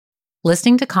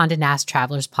Listening to Condé Nast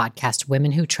Traveler's podcast,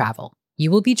 Women Who Travel, you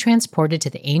will be transported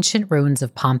to the ancient ruins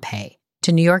of Pompeii,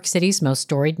 to New York City's most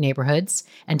storied neighborhoods,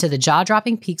 and to the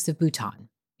jaw-dropping peaks of Bhutan.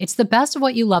 It's the best of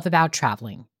what you love about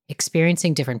traveling,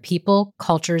 experiencing different people,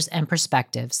 cultures, and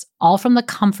perspectives, all from the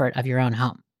comfort of your own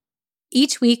home.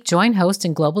 Each week, join host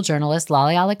and global journalist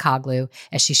Lale Alikoglu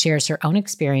as she shares her own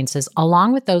experiences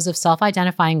along with those of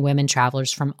self-identifying women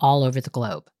travelers from all over the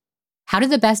globe. How do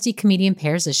the bestie comedian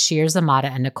pairs of Sheer Zamata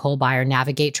and Nicole Byer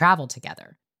navigate travel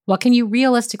together? What can you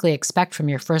realistically expect from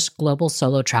your first global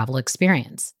solo travel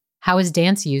experience? How is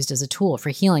dance used as a tool for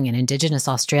healing in Indigenous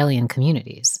Australian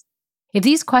communities? If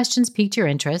these questions piqued your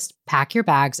interest, pack your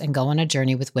bags and go on a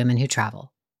journey with Women Who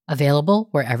Travel. Available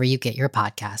wherever you get your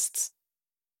podcasts.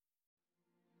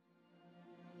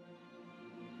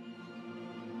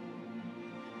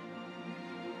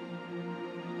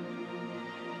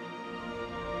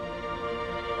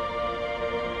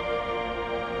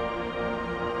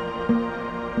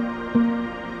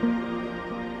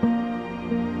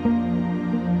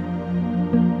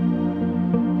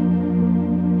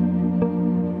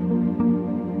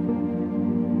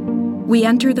 We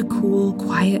enter the cool,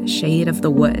 quiet shade of the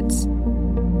woods.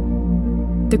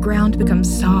 The ground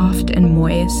becomes soft and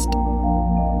moist.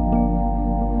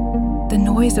 The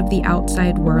noise of the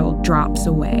outside world drops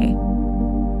away.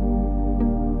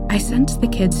 I sense the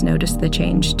kids notice the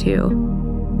change too.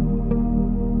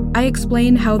 I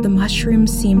explain how the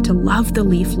mushrooms seem to love the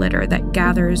leaf litter that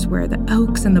gathers where the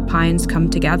oaks and the pines come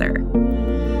together.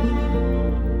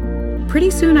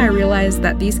 Pretty soon I realize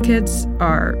that these kids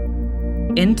are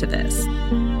into this.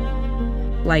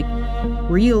 Like,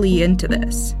 really into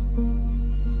this.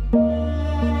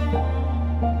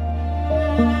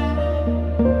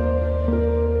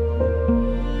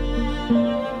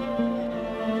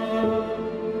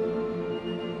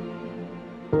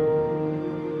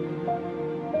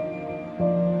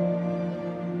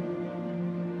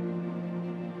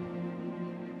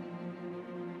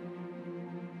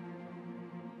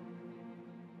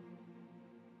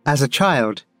 As a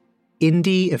child,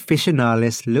 Indy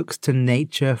Officinalis looks to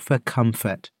nature for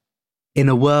comfort in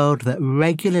a world that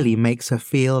regularly makes her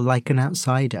feel like an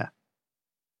outsider.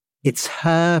 It's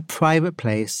her private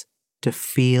place to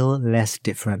feel less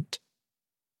different.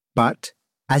 But,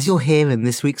 as you'll hear in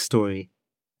this week's story,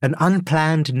 an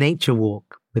unplanned nature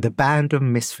walk with a band of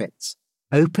misfits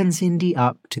opens Indy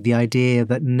up to the idea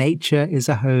that nature is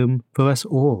a home for us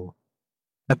all,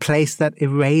 a place that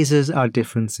erases our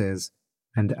differences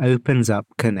and opens up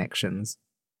connections.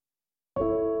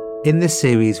 In this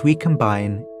series, we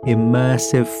combine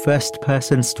immersive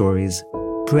first-person stories,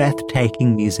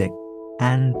 breathtaking music,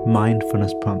 and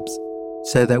mindfulness prompts,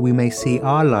 so that we may see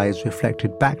our lives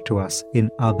reflected back to us in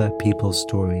other people's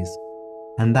stories,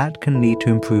 and that can lead to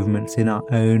improvements in our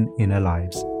own inner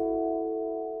lives.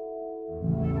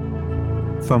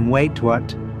 From Wait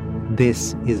What,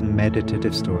 this is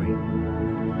Meditative Story.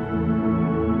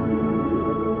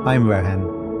 I'm Rohan,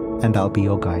 and I'll be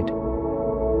your guide.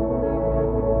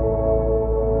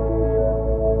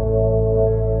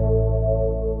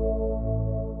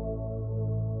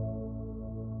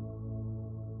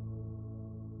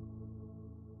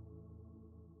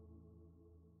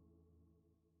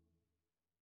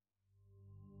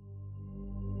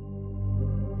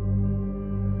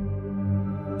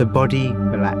 The body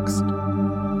relaxed.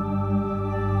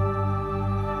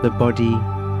 The body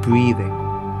breathing.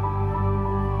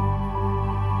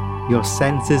 Your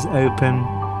senses open,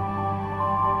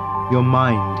 your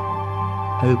mind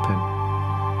open,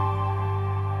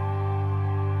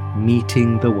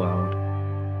 meeting the world.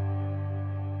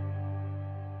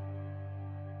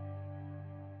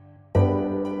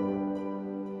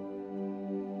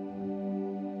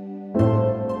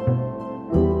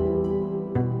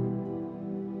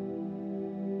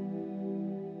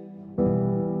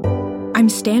 I'm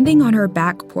standing on her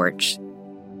back porch,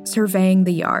 surveying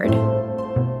the yard.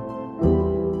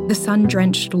 The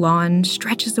sun-drenched lawn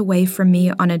stretches away from me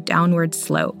on a downward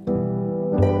slope.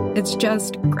 It's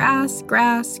just grass,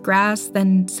 grass, grass,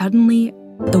 then suddenly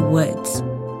the woods.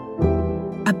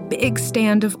 A big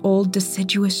stand of old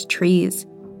deciduous trees,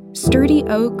 sturdy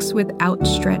oaks with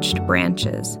outstretched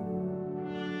branches.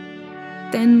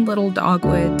 Thin little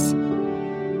dogwoods.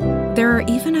 There are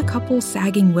even a couple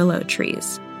sagging willow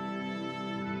trees.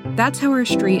 That's how our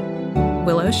street,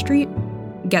 Willow Street,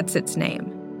 gets its name.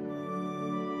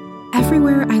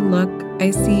 Everywhere I look,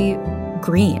 I see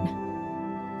green.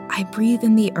 I breathe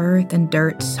in the earth and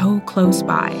dirt so close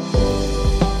by.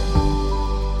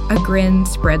 A grin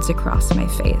spreads across my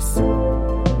face.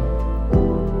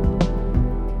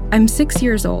 I'm 6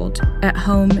 years old, at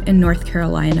home in North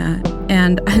Carolina,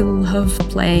 and I love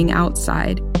playing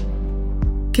outside.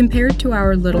 Compared to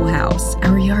our little house,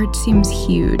 our yard seems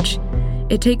huge.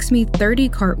 It takes me 30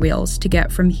 cartwheels to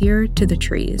get from here to the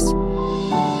trees.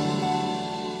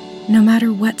 No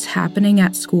matter what's happening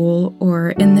at school or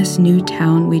in this new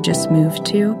town we just moved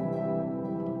to,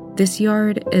 this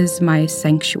yard is my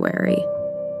sanctuary.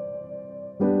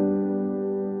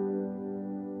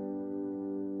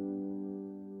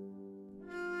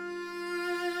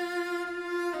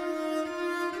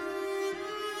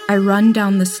 I run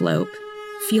down the slope,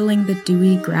 feeling the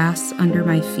dewy grass under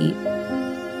my feet.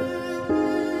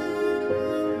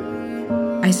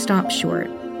 I stop short.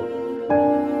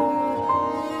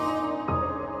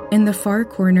 In the far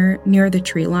corner, near the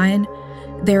tree line,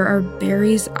 there are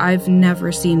berries I've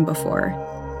never seen before.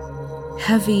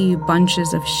 Heavy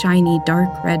bunches of shiny dark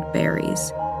red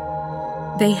berries.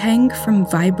 They hang from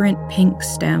vibrant pink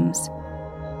stems.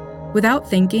 Without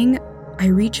thinking, I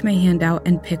reach my hand out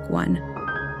and pick one.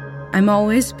 I'm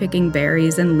always picking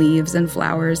berries and leaves and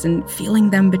flowers and feeling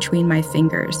them between my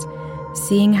fingers,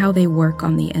 seeing how they work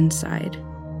on the inside.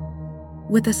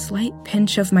 With a slight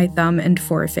pinch of my thumb and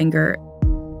forefinger,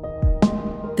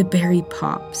 the berry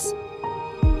pops.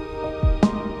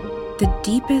 The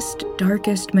deepest,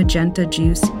 darkest magenta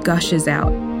juice gushes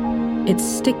out. It's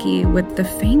sticky with the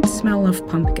faint smell of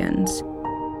pumpkins.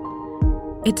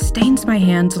 It stains my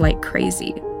hands like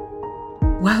crazy.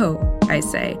 Whoa, I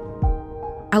say.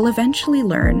 I'll eventually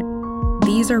learn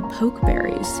these are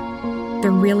pokeberries.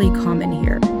 They're really common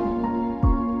here.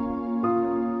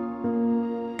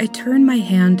 I turn my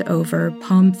hand over,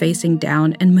 palm facing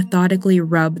down, and methodically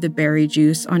rub the berry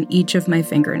juice on each of my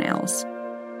fingernails.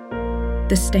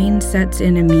 The stain sets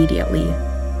in immediately,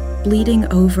 bleeding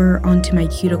over onto my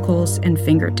cuticles and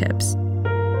fingertips.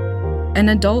 An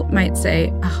adult might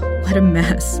say, "Oh, what a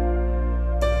mess."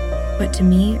 But to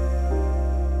me,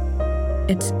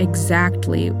 it's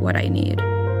exactly what I need.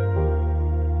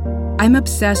 I'm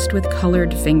obsessed with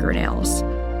colored fingernails.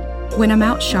 When I'm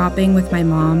out shopping with my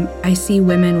mom, I see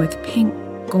women with pink,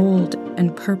 gold,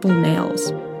 and purple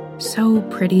nails, so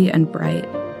pretty and bright.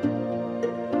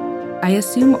 I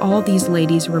assume all these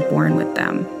ladies were born with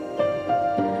them.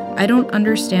 I don't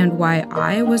understand why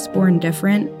I was born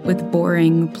different with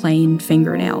boring, plain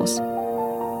fingernails.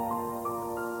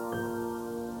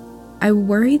 I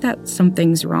worry that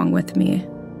something's wrong with me.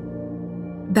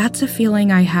 That's a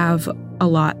feeling I have a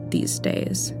lot these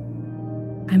days.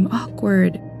 I'm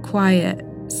awkward, quiet,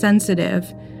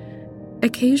 sensitive.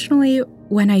 Occasionally,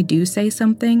 when I do say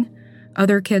something,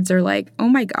 other kids are like, "Oh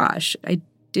my gosh, I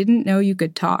didn't know you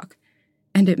could talk,"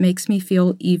 and it makes me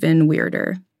feel even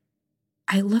weirder.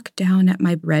 I look down at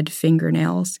my red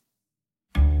fingernails,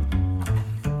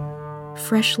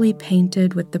 freshly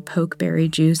painted with the pokeberry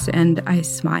juice, and I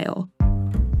smile.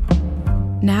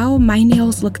 Now my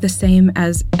nails look the same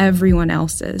as everyone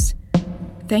else's.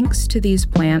 Thanks to these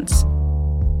plants,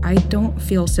 I don't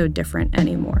feel so different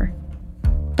anymore.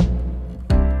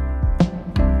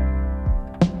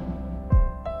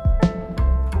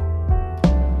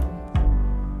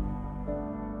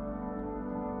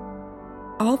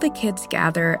 All the kids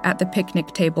gather at the picnic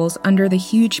tables under the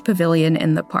huge pavilion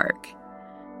in the park.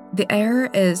 The air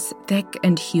is thick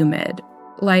and humid,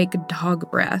 like dog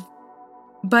breath.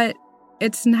 But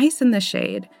it's nice in the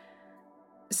shade.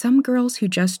 Some girls who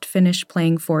just finished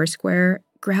playing Foursquare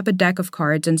grab a deck of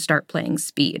cards and start playing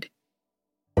Speed.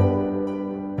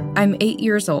 I'm 8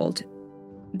 years old.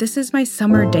 This is my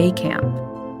summer day camp.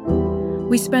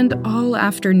 We spend all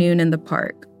afternoon in the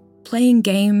park, playing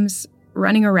games,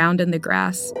 running around in the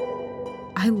grass.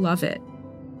 I love it.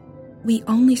 We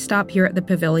only stop here at the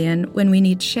pavilion when we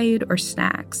need shade or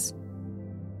snacks.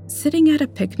 Sitting at a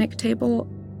picnic table,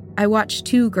 I watch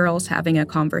two girls having a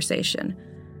conversation.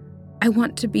 I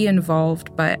want to be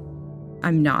involved, but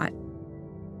I'm not.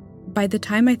 By the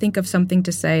time I think of something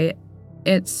to say,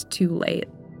 it's too late.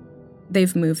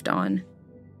 They've moved on.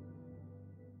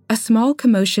 A small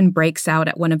commotion breaks out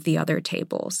at one of the other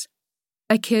tables.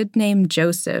 A kid named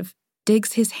Joseph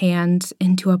digs his hands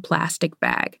into a plastic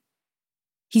bag.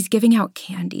 He's giving out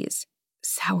candies,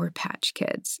 Sour Patch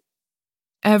Kids.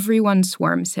 Everyone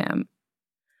swarms him.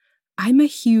 I'm a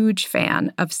huge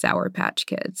fan of Sour Patch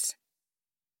Kids.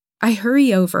 I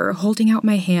hurry over, holding out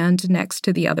my hand next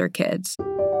to the other kids.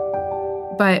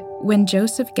 But when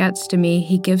Joseph gets to me,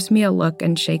 he gives me a look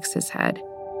and shakes his head.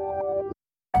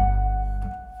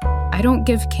 "I don't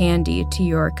give candy to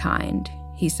your kind,"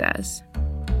 he says.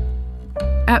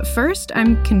 At first,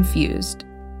 I'm confused.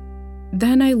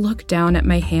 Then I look down at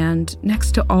my hand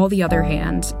next to all the other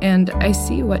hands, and I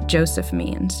see what Joseph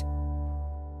means.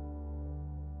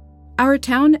 Our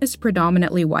town is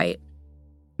predominantly white.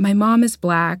 My mom is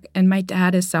Black and my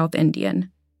dad is South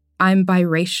Indian. I'm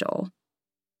biracial.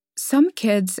 Some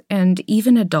kids, and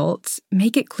even adults,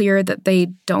 make it clear that they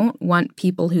don't want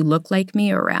people who look like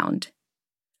me around.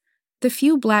 The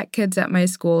few Black kids at my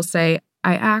school say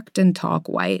I act and talk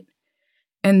white,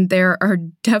 and there are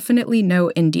definitely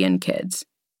no Indian kids.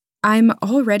 I'm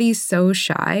already so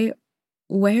shy.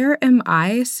 Where am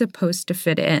I supposed to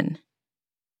fit in?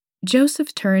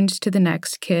 Joseph turns to the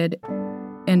next kid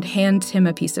and hands him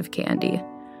a piece of candy.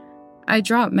 I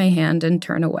drop my hand and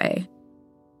turn away.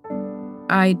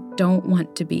 I don't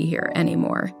want to be here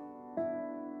anymore.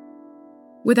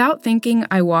 Without thinking,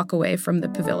 I walk away from the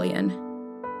pavilion.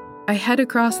 I head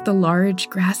across the large,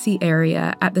 grassy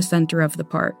area at the center of the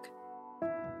park.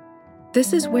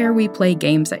 This is where we play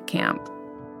games at camp.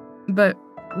 But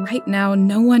right now,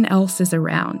 no one else is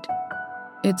around.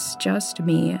 It's just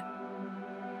me.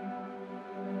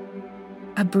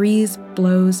 A breeze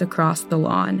blows across the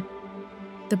lawn.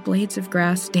 The blades of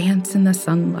grass dance in the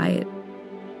sunlight.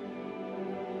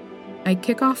 I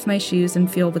kick off my shoes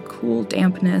and feel the cool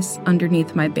dampness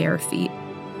underneath my bare feet.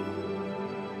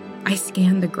 I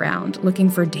scan the ground, looking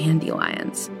for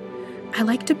dandelions. I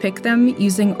like to pick them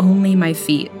using only my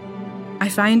feet. I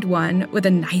find one with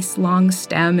a nice long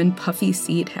stem and puffy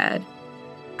seed head.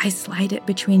 I slide it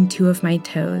between two of my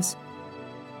toes.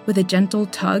 With a gentle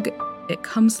tug, it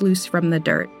comes loose from the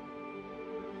dirt.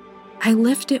 I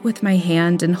lift it with my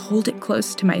hand and hold it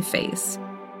close to my face.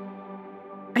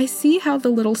 I see how the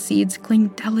little seeds cling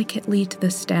delicately to the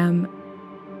stem,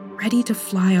 ready to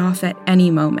fly off at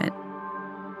any moment.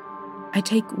 I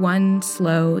take one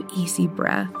slow, easy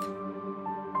breath.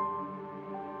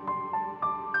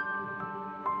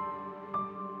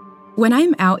 When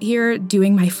I'm out here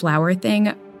doing my flower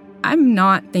thing, I'm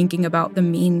not thinking about the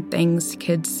mean things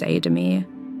kids say to me.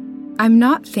 I'm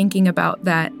not thinking about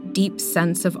that deep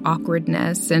sense of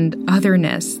awkwardness and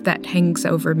otherness that hangs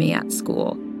over me at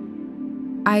school.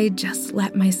 I just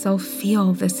let myself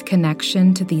feel this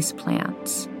connection to these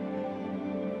plants.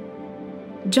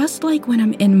 Just like when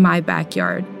I'm in my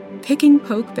backyard, picking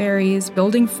pokeberries,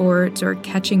 building forts, or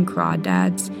catching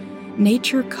crawdads,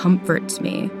 nature comforts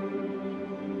me.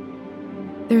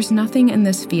 There's nothing in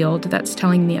this field that's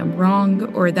telling me I'm wrong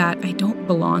or that I don't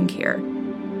belong here.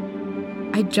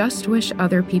 I just wish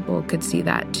other people could see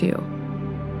that too.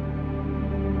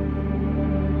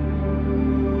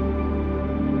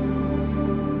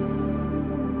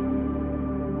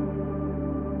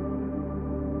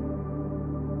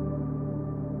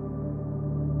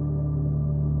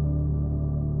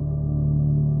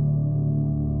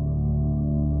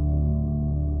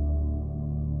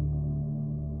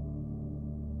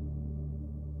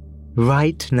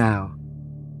 Right now,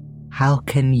 how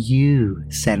can you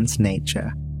sense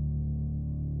nature?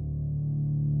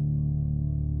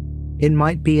 It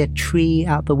might be a tree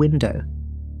out the window,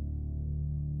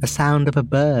 a sound of a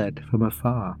bird from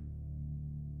afar,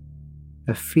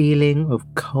 a feeling of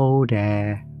cold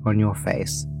air on your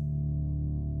face.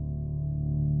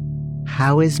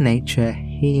 How is nature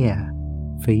here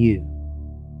for you?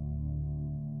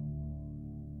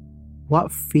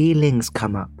 What feelings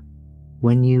come up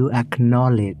when you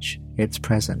acknowledge its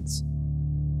presence?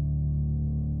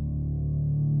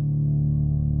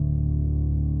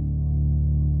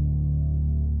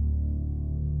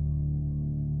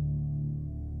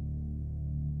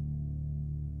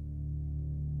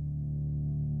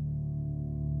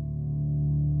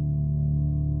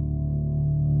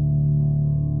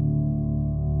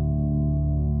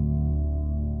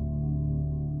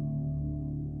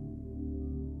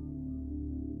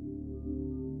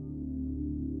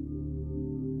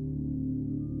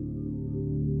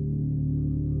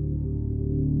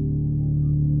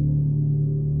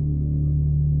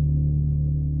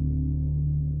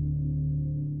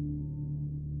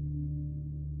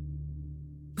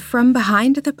 From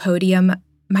behind the podium,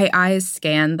 my eyes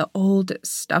scan the old,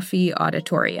 stuffy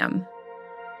auditorium.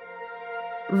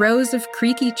 Rows of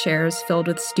creaky chairs filled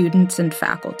with students and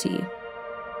faculty.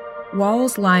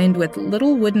 Walls lined with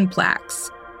little wooden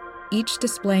plaques, each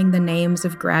displaying the names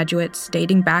of graduates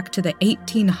dating back to the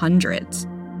 1800s.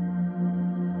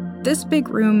 This big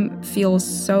room feels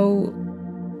so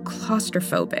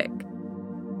claustrophobic.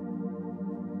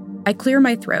 I clear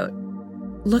my throat,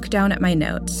 look down at my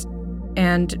notes,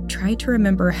 and try to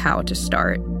remember how to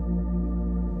start.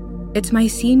 It's my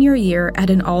senior year at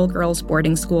an all-girls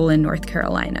boarding school in North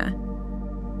Carolina.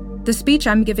 The speech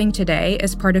I'm giving today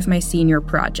is part of my senior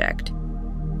project.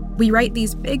 We write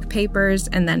these big papers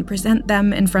and then present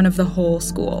them in front of the whole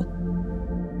school.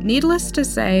 Needless to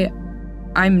say,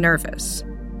 I'm nervous.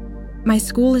 My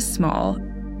school is small.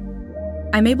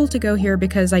 I'm able to go here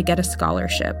because I get a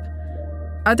scholarship.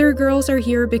 Other girls are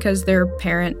here because their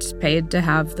parents paid to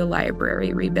have the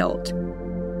library rebuilt.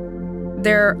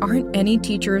 There aren't any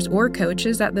teachers or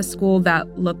coaches at the school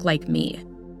that look like me.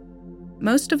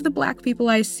 Most of the Black people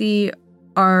I see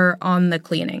are on the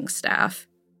cleaning staff.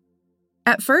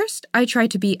 At first, I try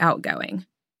to be outgoing,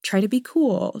 try to be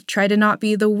cool, try to not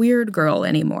be the weird girl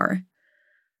anymore.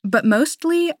 But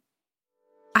mostly,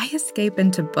 I escape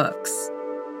into books.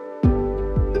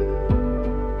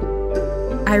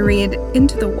 I read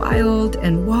Into the Wild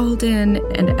and Walden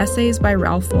and essays by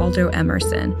Ralph Waldo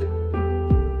Emerson.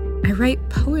 I write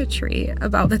poetry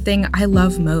about the thing I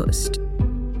love most,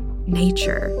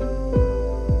 nature.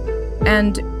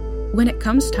 And when it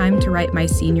comes time to write my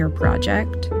senior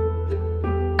project,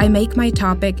 I make my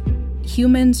topic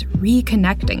humans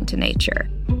reconnecting to nature.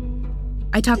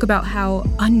 I talk about how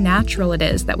unnatural it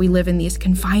is that we live in these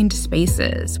confined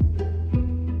spaces.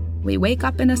 We wake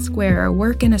up in a square,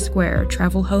 work in a square,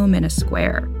 travel home in a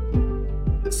square.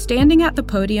 Standing at the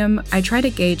podium, I try to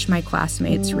gauge my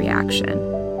classmates' reaction.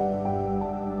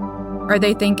 Are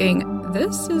they thinking,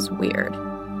 this is weird?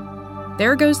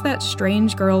 There goes that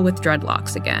strange girl with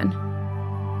dreadlocks again.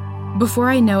 Before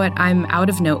I know it, I'm out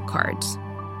of note cards.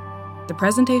 The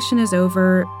presentation is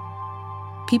over.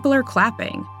 People are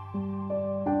clapping.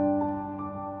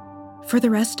 For the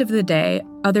rest of the day,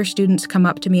 other students come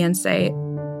up to me and say,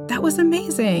 "That was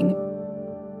amazing.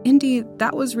 Indy,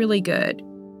 that was really good.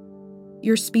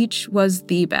 Your speech was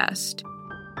the best."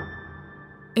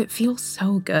 It feels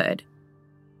so good.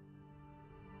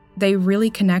 They really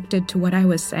connected to what I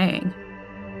was saying.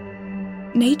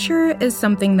 Nature is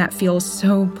something that feels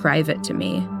so private to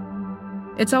me.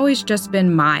 It's always just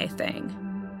been my thing.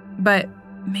 But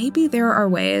maybe there are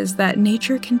ways that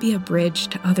nature can be a bridge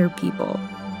to other people.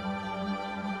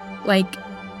 Like,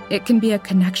 it can be a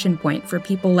connection point for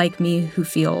people like me who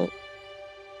feel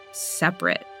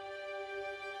separate,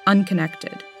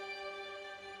 unconnected.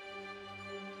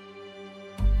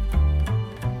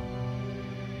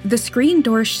 The screen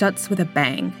door shuts with a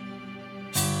bang.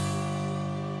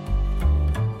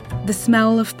 The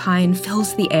smell of pine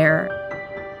fills the air.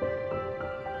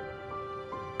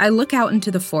 I look out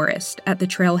into the forest at the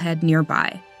trailhead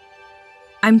nearby.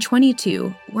 I'm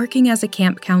 22, working as a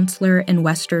camp counselor in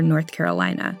Western North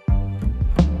Carolina.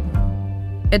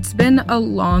 It's been a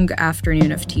long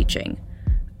afternoon of teaching.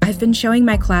 I've been showing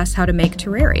my class how to make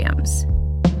terrariums.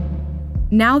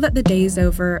 Now that the day's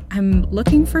over, I'm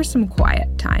looking for some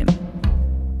quiet time.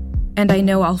 And I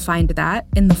know I'll find that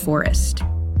in the forest.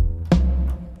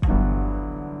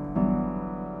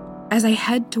 As I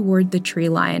head toward the tree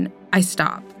line, I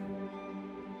stop.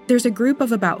 There's a group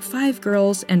of about 5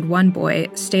 girls and 1 boy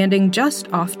standing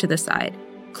just off to the side,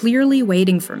 clearly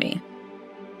waiting for me.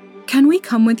 "Can we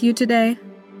come with you today?"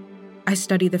 I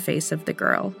study the face of the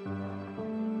girl.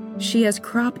 She has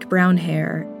cropped brown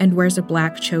hair and wears a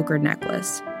black choker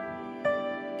necklace.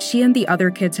 She and the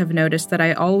other kids have noticed that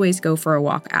I always go for a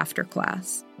walk after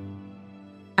class.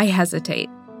 I hesitate.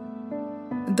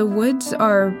 The woods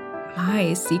are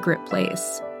my secret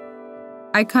place.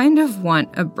 I kind of want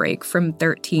a break from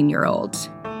 13-year-olds.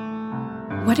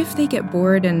 What if they get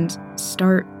bored and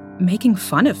start making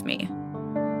fun of me?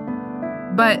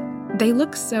 But they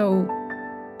look so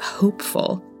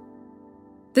hopeful.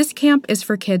 This camp is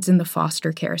for kids in the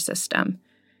foster care system.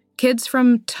 Kids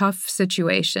from tough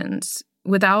situations,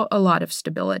 without a lot of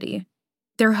stability.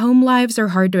 Their home lives are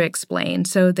hard to explain,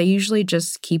 so they usually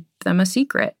just keep them a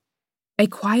secret. A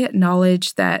quiet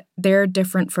knowledge that they're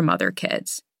different from other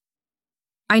kids.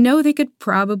 I know they could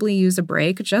probably use a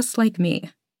break just like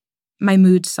me. My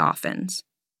mood softens.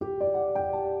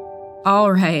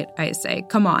 "All right," I say,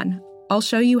 "come on. I'll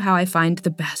show you how I find the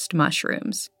best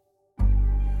mushrooms."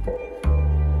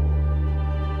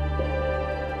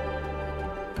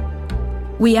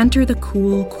 We enter the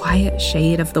cool, quiet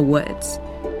shade of the woods.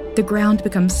 The ground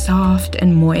becomes soft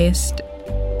and moist.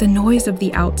 The noise of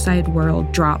the outside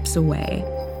world drops away.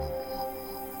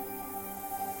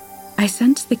 I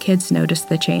sense the kids notice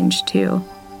the change too.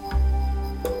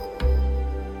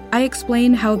 I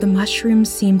explain how the mushrooms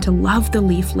seem to love the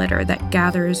leaf litter that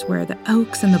gathers where the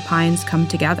oaks and the pines come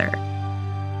together.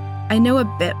 I know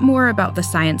a bit more about the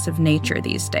science of nature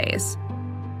these days.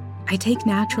 I take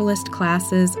naturalist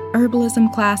classes,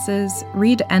 herbalism classes,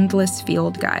 read endless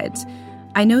field guides.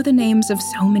 I know the names of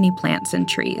so many plants and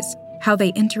trees, how they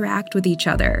interact with each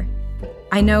other.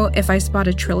 I know if I spot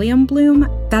a trillium bloom,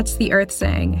 that's the earth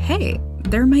saying, "Hey,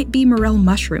 there might be morel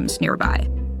mushrooms nearby."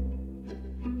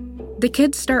 The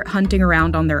kids start hunting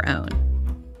around on their own.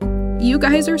 "You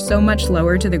guys are so much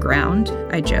lower to the ground,"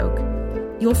 I joke.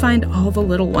 "You'll find all the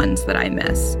little ones that I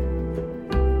miss."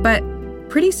 But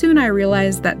pretty soon I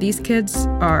realized that these kids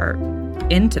are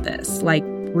into this, like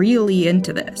really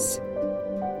into this.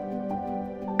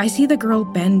 I see the girl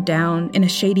bend down in a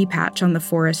shady patch on the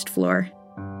forest floor.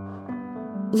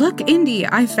 "Look, Indy,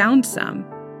 I found some."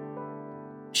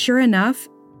 Sure enough,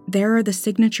 there are the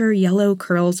signature yellow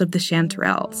curls of the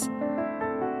chanterelles.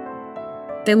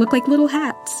 They look like little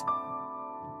hats.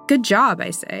 "Good job,"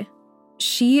 I say.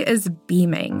 She is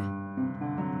beaming.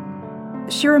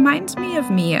 She reminds me of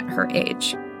me at her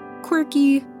age.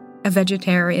 Quirky, a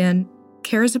vegetarian,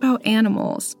 cares about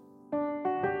animals.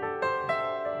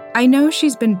 I know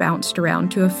she's been bounced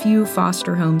around to a few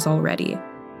foster homes already.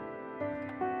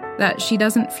 That she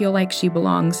doesn't feel like she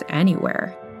belongs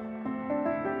anywhere.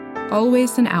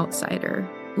 Always an outsider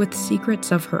with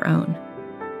secrets of her own.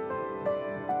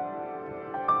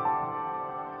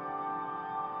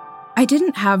 I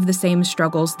didn't have the same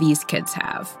struggles these kids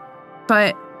have,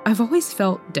 but I've always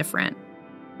felt different,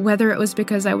 whether it was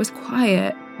because I was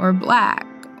quiet or black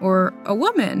or a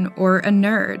woman or a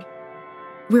nerd.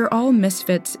 We're all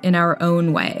misfits in our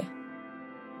own way.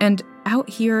 And out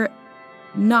here,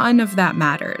 none of that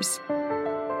matters.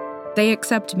 They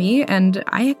accept me and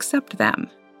I accept them.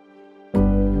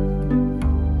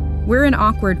 We're an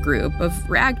awkward group of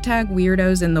ragtag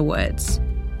weirdos in the woods.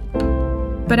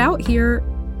 But out here,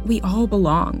 we all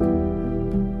belong.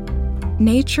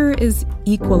 Nature is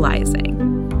equalizing.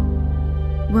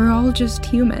 We're all just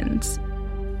humans.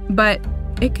 But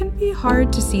it can be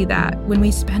hard to see that when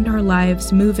we spend our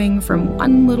lives moving from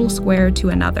one little square to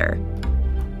another.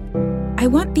 I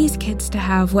want these kids to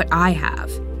have what I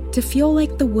have, to feel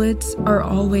like the woods are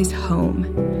always home,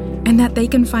 and that they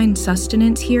can find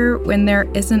sustenance here when there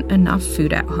isn't enough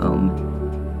food at home.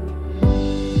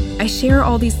 I share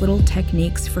all these little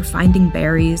techniques for finding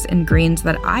berries and greens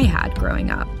that I had growing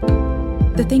up.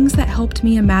 The things that helped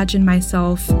me imagine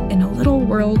myself in a little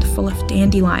world full of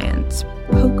dandelions,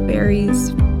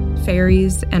 pokeberries,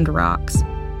 fairies, and rocks.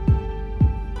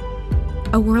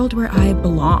 A world where I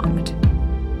belonged.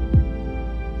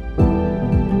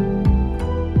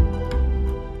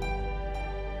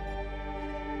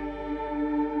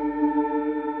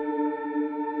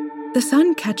 The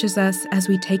sun catches us as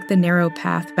we take the narrow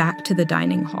path back to the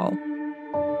dining hall.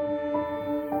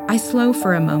 I slow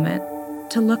for a moment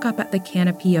to look up at the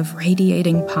canopy of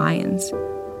radiating pines.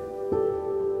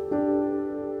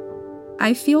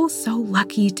 I feel so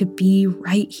lucky to be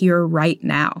right here, right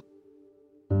now.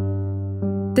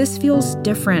 This feels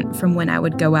different from when I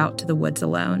would go out to the woods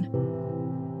alone.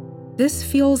 This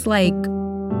feels like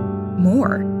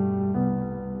more.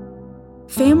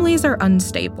 Families are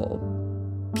unstable.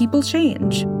 People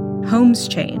change. Homes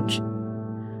change.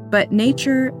 But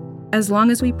nature, as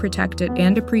long as we protect it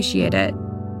and appreciate it,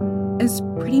 is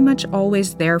pretty much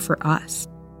always there for us.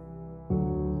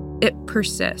 It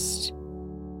persists.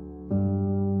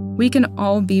 We can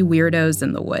all be weirdos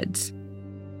in the woods.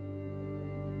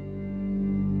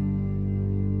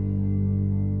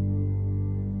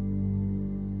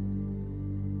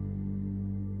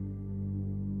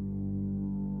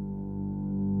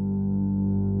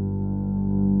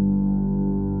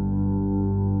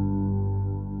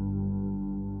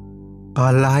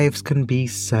 Our lives can be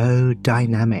so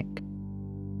dynamic.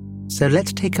 So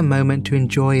let's take a moment to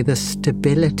enjoy the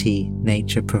stability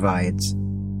nature provides,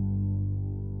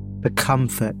 the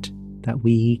comfort that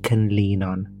we can lean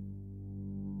on.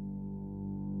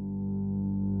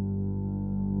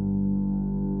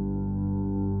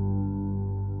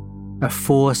 A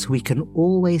force we can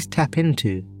always tap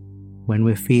into when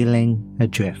we're feeling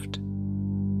adrift.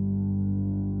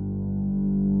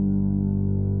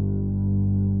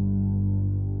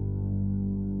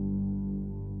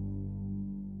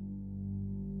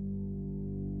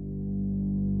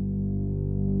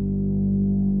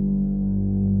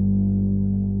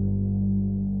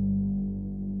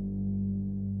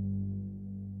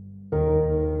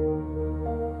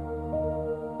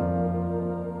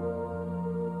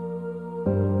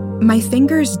 My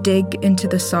fingers dig into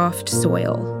the soft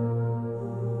soil,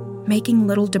 making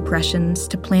little depressions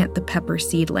to plant the pepper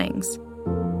seedlings.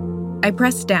 I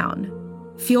press down,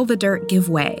 feel the dirt give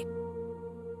way,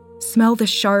 smell the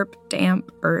sharp,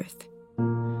 damp earth.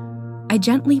 I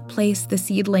gently place the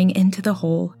seedling into the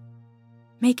hole,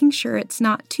 making sure it's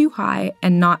not too high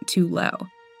and not too low.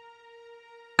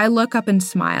 I look up and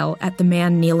smile at the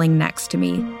man kneeling next to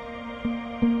me.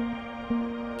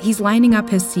 He's lining up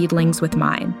his seedlings with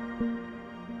mine.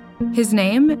 His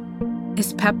name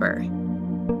is Pepper.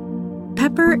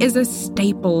 Pepper is a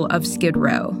staple of Skid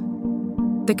Row,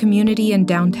 the community in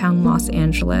downtown Los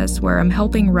Angeles where I'm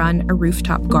helping run a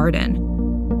rooftop garden.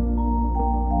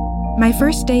 My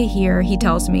first day here, he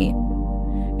tells me,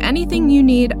 anything you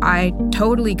need, I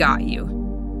totally got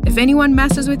you. If anyone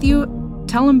messes with you,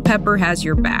 tell them Pepper has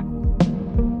your back.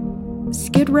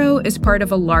 Skid Row is part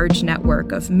of a large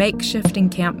network of makeshift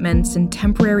encampments and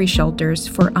temporary shelters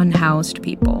for unhoused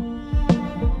people.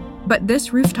 But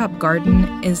this rooftop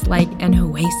garden is like an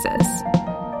oasis.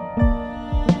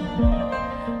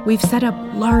 We've set up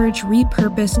large,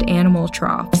 repurposed animal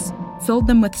troughs, filled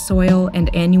them with soil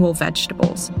and annual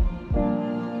vegetables.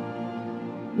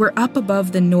 We're up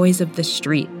above the noise of the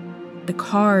street, the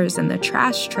cars and the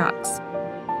trash trucks.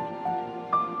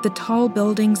 The tall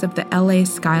buildings of the LA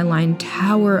skyline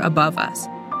tower above us.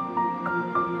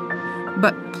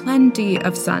 But plenty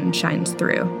of sun shines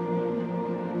through.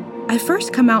 I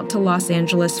first come out to Los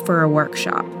Angeles for a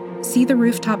workshop, see the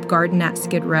rooftop garden at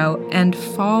Skid Row, and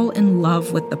fall in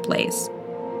love with the place.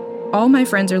 All my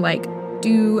friends are like,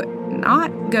 do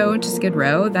not go to Skid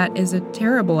Row, that is a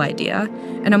terrible idea.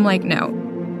 And I'm like, no,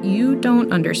 you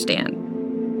don't understand.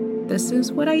 This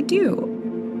is what I do.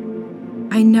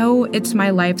 I know it's my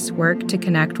life's work to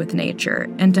connect with nature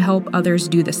and to help others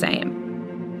do the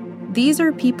same. These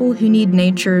are people who need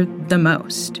nature the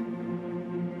most.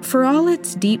 For all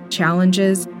its deep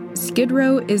challenges, Skid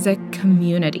Row is a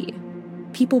community.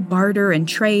 People barter and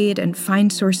trade and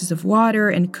find sources of water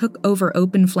and cook over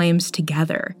open flames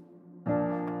together.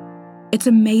 It's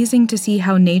amazing to see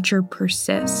how nature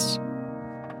persists.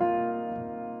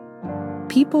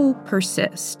 People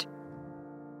persist.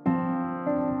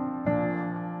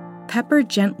 Pepper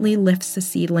gently lifts a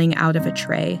seedling out of a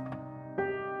tray.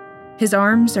 His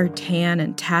arms are tan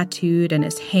and tattooed, and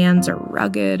his hands are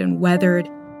rugged and weathered.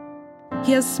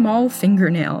 He has small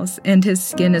fingernails, and his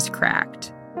skin is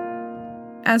cracked.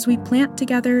 As we plant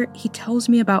together, he tells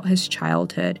me about his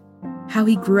childhood, how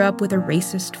he grew up with a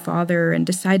racist father and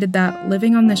decided that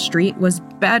living on the street was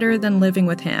better than living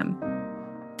with him.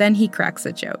 Then he cracks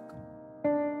a joke.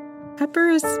 Pepper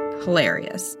is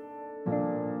hilarious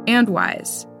and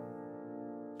wise.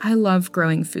 I love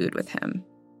growing food with him.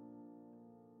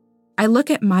 I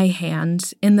look at my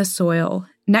hands in the soil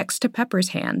next to Pepper's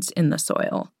hands in the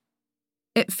soil.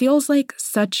 It feels like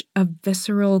such a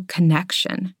visceral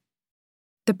connection.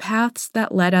 The paths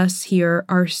that led us here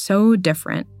are so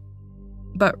different,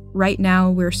 but right now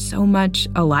we're so much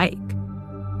alike.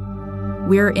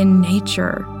 We're in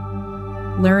nature,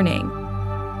 learning,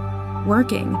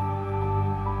 working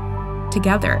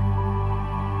together.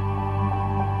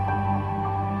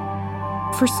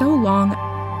 For so long,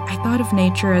 I thought of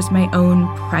nature as my own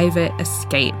private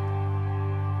escape.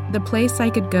 The place I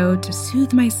could go to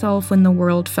soothe myself when the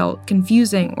world felt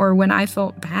confusing or when I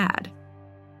felt bad.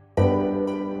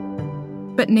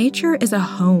 But nature is a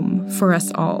home for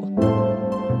us all.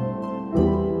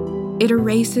 It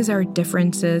erases our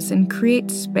differences and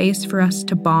creates space for us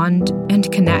to bond and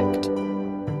connect.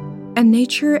 And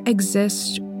nature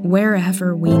exists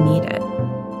wherever we need it.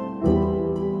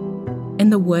 In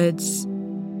the woods,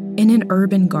 in an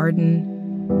urban garden,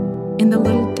 in the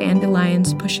little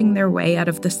dandelions pushing their way out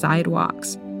of the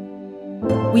sidewalks.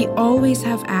 We always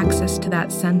have access to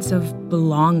that sense of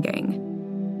belonging,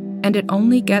 and it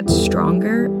only gets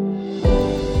stronger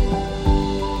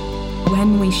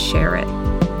when we share it.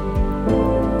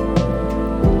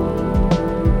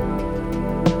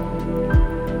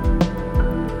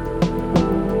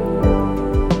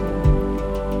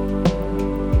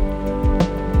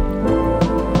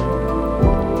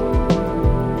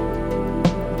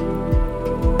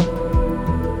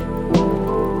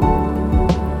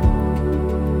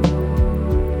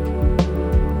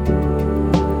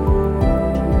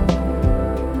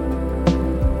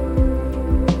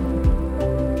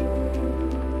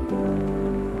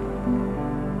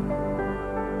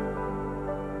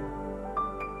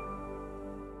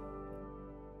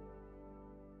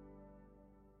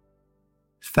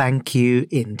 Thank you,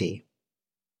 Indy.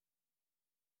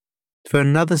 For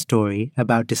another story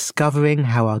about discovering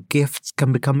how our gifts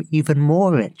can become even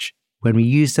more rich when we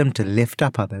use them to lift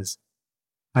up others,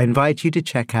 I invite you to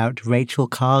check out Rachel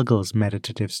Cargill's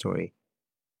meditative story.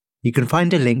 You can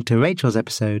find a link to Rachel's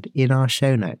episode in our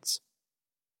show notes.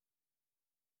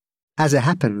 As it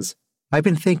happens, I've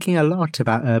been thinking a lot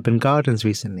about urban gardens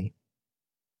recently.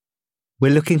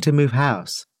 We're looking to move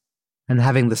house, and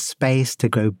having the space to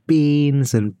grow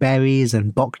beans and berries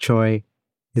and bok choy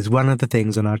is one of the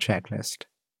things on our checklist.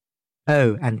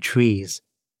 Oh, and trees.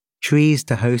 Trees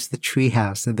to host the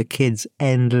treehouse that the kids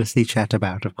endlessly chat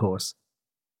about, of course.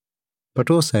 But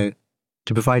also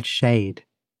to provide shade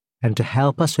and to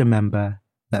help us remember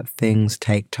that things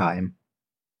take time.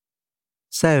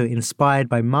 So, inspired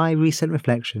by my recent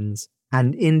reflections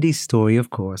and Indy's story, of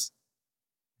course,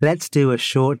 let's do a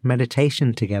short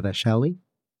meditation together, shall we?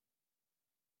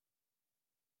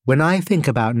 When I think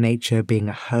about nature being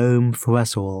a home for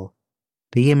us all,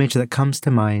 the image that comes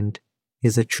to mind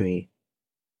is a tree.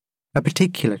 A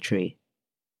particular tree.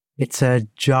 It's a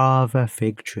Java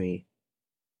fig tree.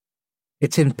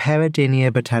 It's in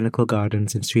Peradeniya Botanical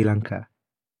Gardens in Sri Lanka,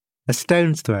 a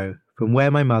stone's throw from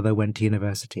where my mother went to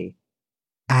university.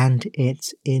 And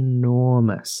it's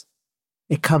enormous.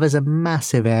 It covers a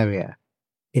massive area.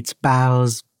 Its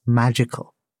boughs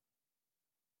magical.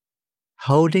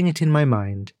 Holding it in my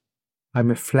mind, I'm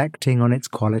reflecting on its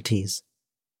qualities,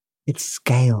 its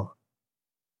scale,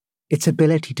 its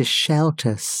ability to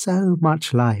shelter so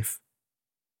much life,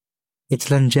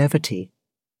 its longevity,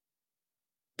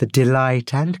 the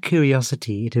delight and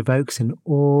curiosity it evokes in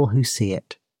all who see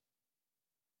it,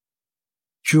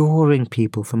 drawing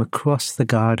people from across the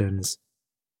gardens,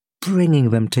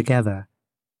 bringing them together,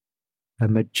 a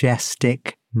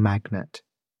majestic magnet.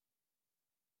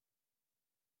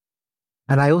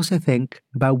 And I also think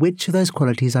about which of those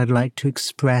qualities I'd like to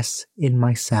express in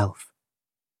myself.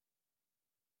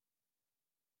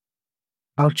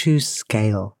 I'll choose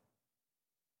scale.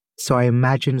 So I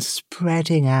imagine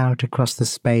spreading out across the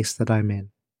space that I'm in.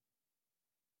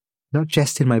 Not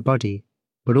just in my body,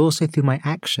 but also through my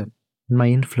action and my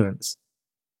influence.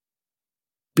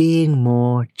 Being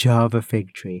more Java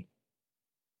fig tree.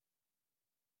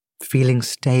 Feeling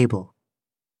stable.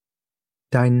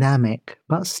 Dynamic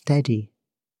but steady.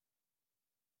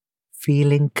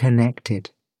 Feeling connected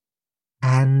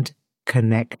and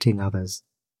connecting others.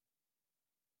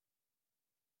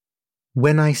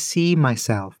 When I see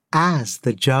myself as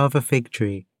the Java fig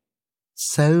tree,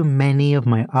 so many of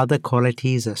my other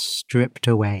qualities are stripped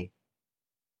away.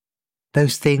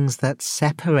 Those things that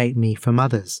separate me from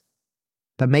others,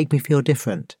 that make me feel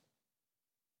different.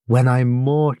 When I'm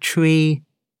more tree,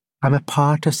 I'm a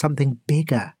part of something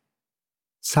bigger,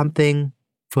 something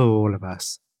for all of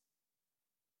us.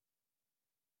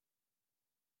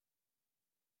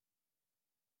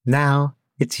 Now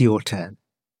it's your turn.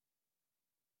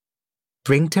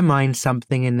 Bring to mind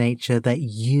something in nature that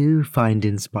you find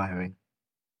inspiring.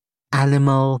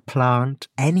 Animal, plant,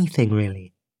 anything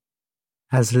really.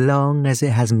 As long as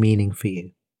it has meaning for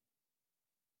you.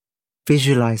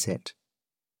 Visualize it,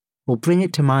 or bring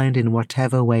it to mind in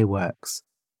whatever way works.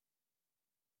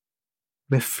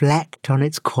 Reflect on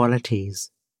its qualities,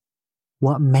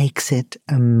 what makes it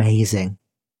amazing,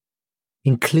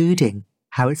 including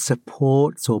how it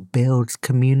supports or builds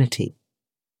community.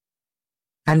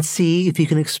 And see if you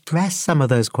can express some of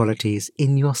those qualities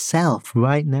in yourself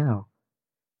right now,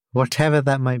 whatever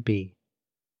that might be.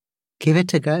 Give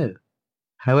it a go,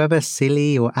 however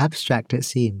silly or abstract it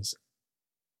seems.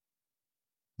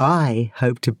 I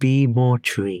hope to be more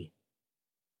tree.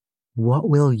 What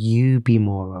will you be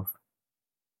more of?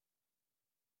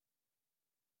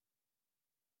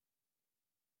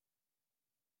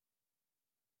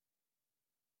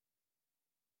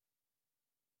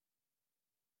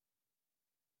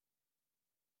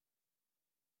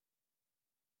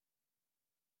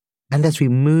 And as we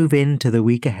move into the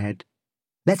week ahead,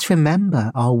 let's remember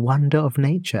our wonder of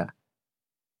nature.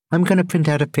 I'm going to print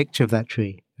out a picture of that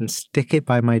tree and stick it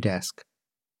by my desk.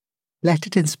 Let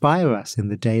it inspire us in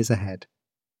the days ahead.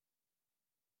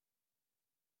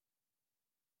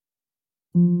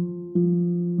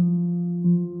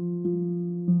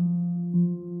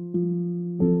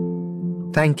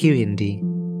 Thank you, Indy,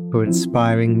 for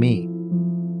inspiring me.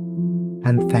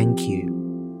 And thank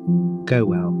you. Go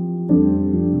well.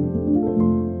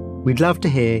 We'd love to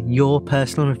hear your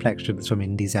personal reflections from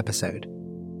Indy's episode.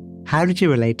 How did you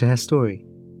relate to her story?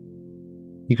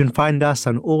 You can find us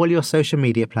on all your social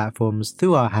media platforms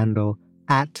through our handle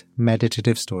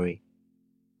 @meditativestory.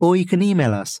 Or you can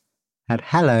email us at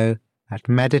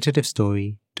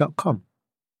hello@meditativestory.com.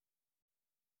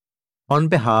 On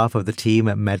behalf of the team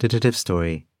at Meditative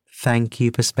Story, thank you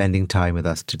for spending time with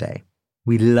us today.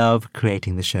 We love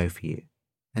creating the show for you.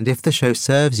 And if the show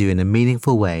serves you in a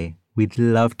meaningful way, we'd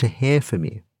love to hear from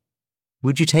you.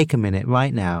 Would you take a minute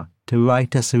right now to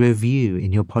write us a review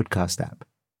in your podcast app?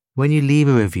 When you leave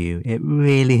a review, it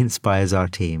really inspires our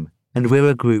team, and we're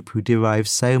a group who derives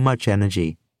so much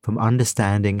energy from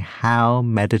understanding how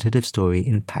Meditative Story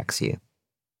impacts you.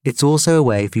 It's also a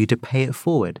way for you to pay it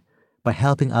forward by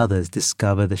helping others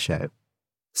discover the show.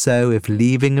 So if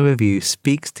leaving a review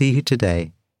speaks to you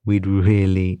today, we'd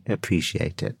really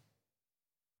appreciate it.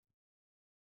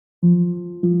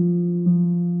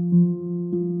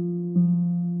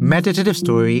 Meditative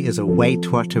Story is a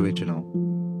Wait What original.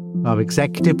 Our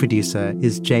executive producer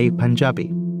is Jay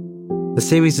Punjabi. The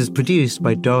series is produced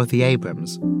by Dorothy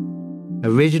Abrams.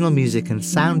 Original music and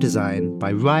sound design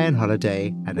by Ryan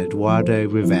Holiday and Eduardo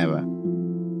Rivera.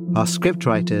 Our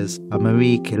scriptwriters are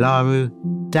Marie Kilaru,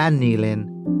 Dan Nealon,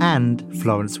 and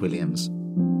Florence Williams.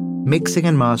 Mixing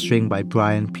and mastering by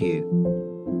Brian Pugh.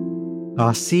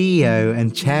 Our CEO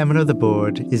and chairman of the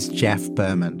board is Jeff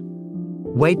Berman.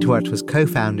 Wait What was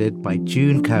co-founded by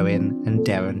June Cohen and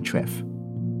Darren Triff.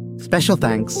 Special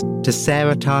thanks to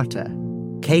Sarah Tartar,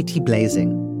 Katie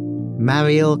Blazing,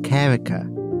 Mariel Carricker,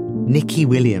 Nikki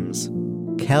Williams,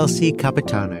 Kelsey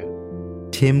Capitano,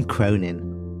 Tim Cronin,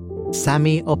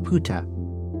 Sammy Oputa,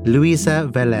 Luisa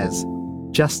Velez,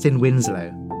 Justin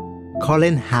Winslow,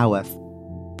 Colin Howarth,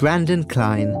 Brandon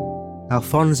Klein,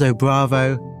 Alfonso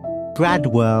Bravo, Brad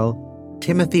Whirl,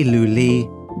 Timothy Lou Lee,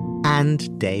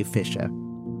 and Dave Fisher.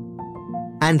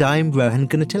 And I'm Rohan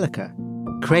Gunatilaka,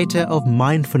 creator of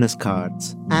Mindfulness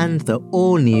Cards and the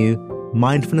all-new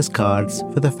Mindfulness Cards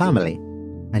for the Family,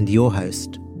 and your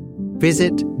host.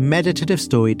 Visit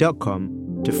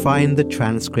meditativestory.com to find the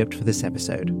transcript for this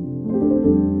episode.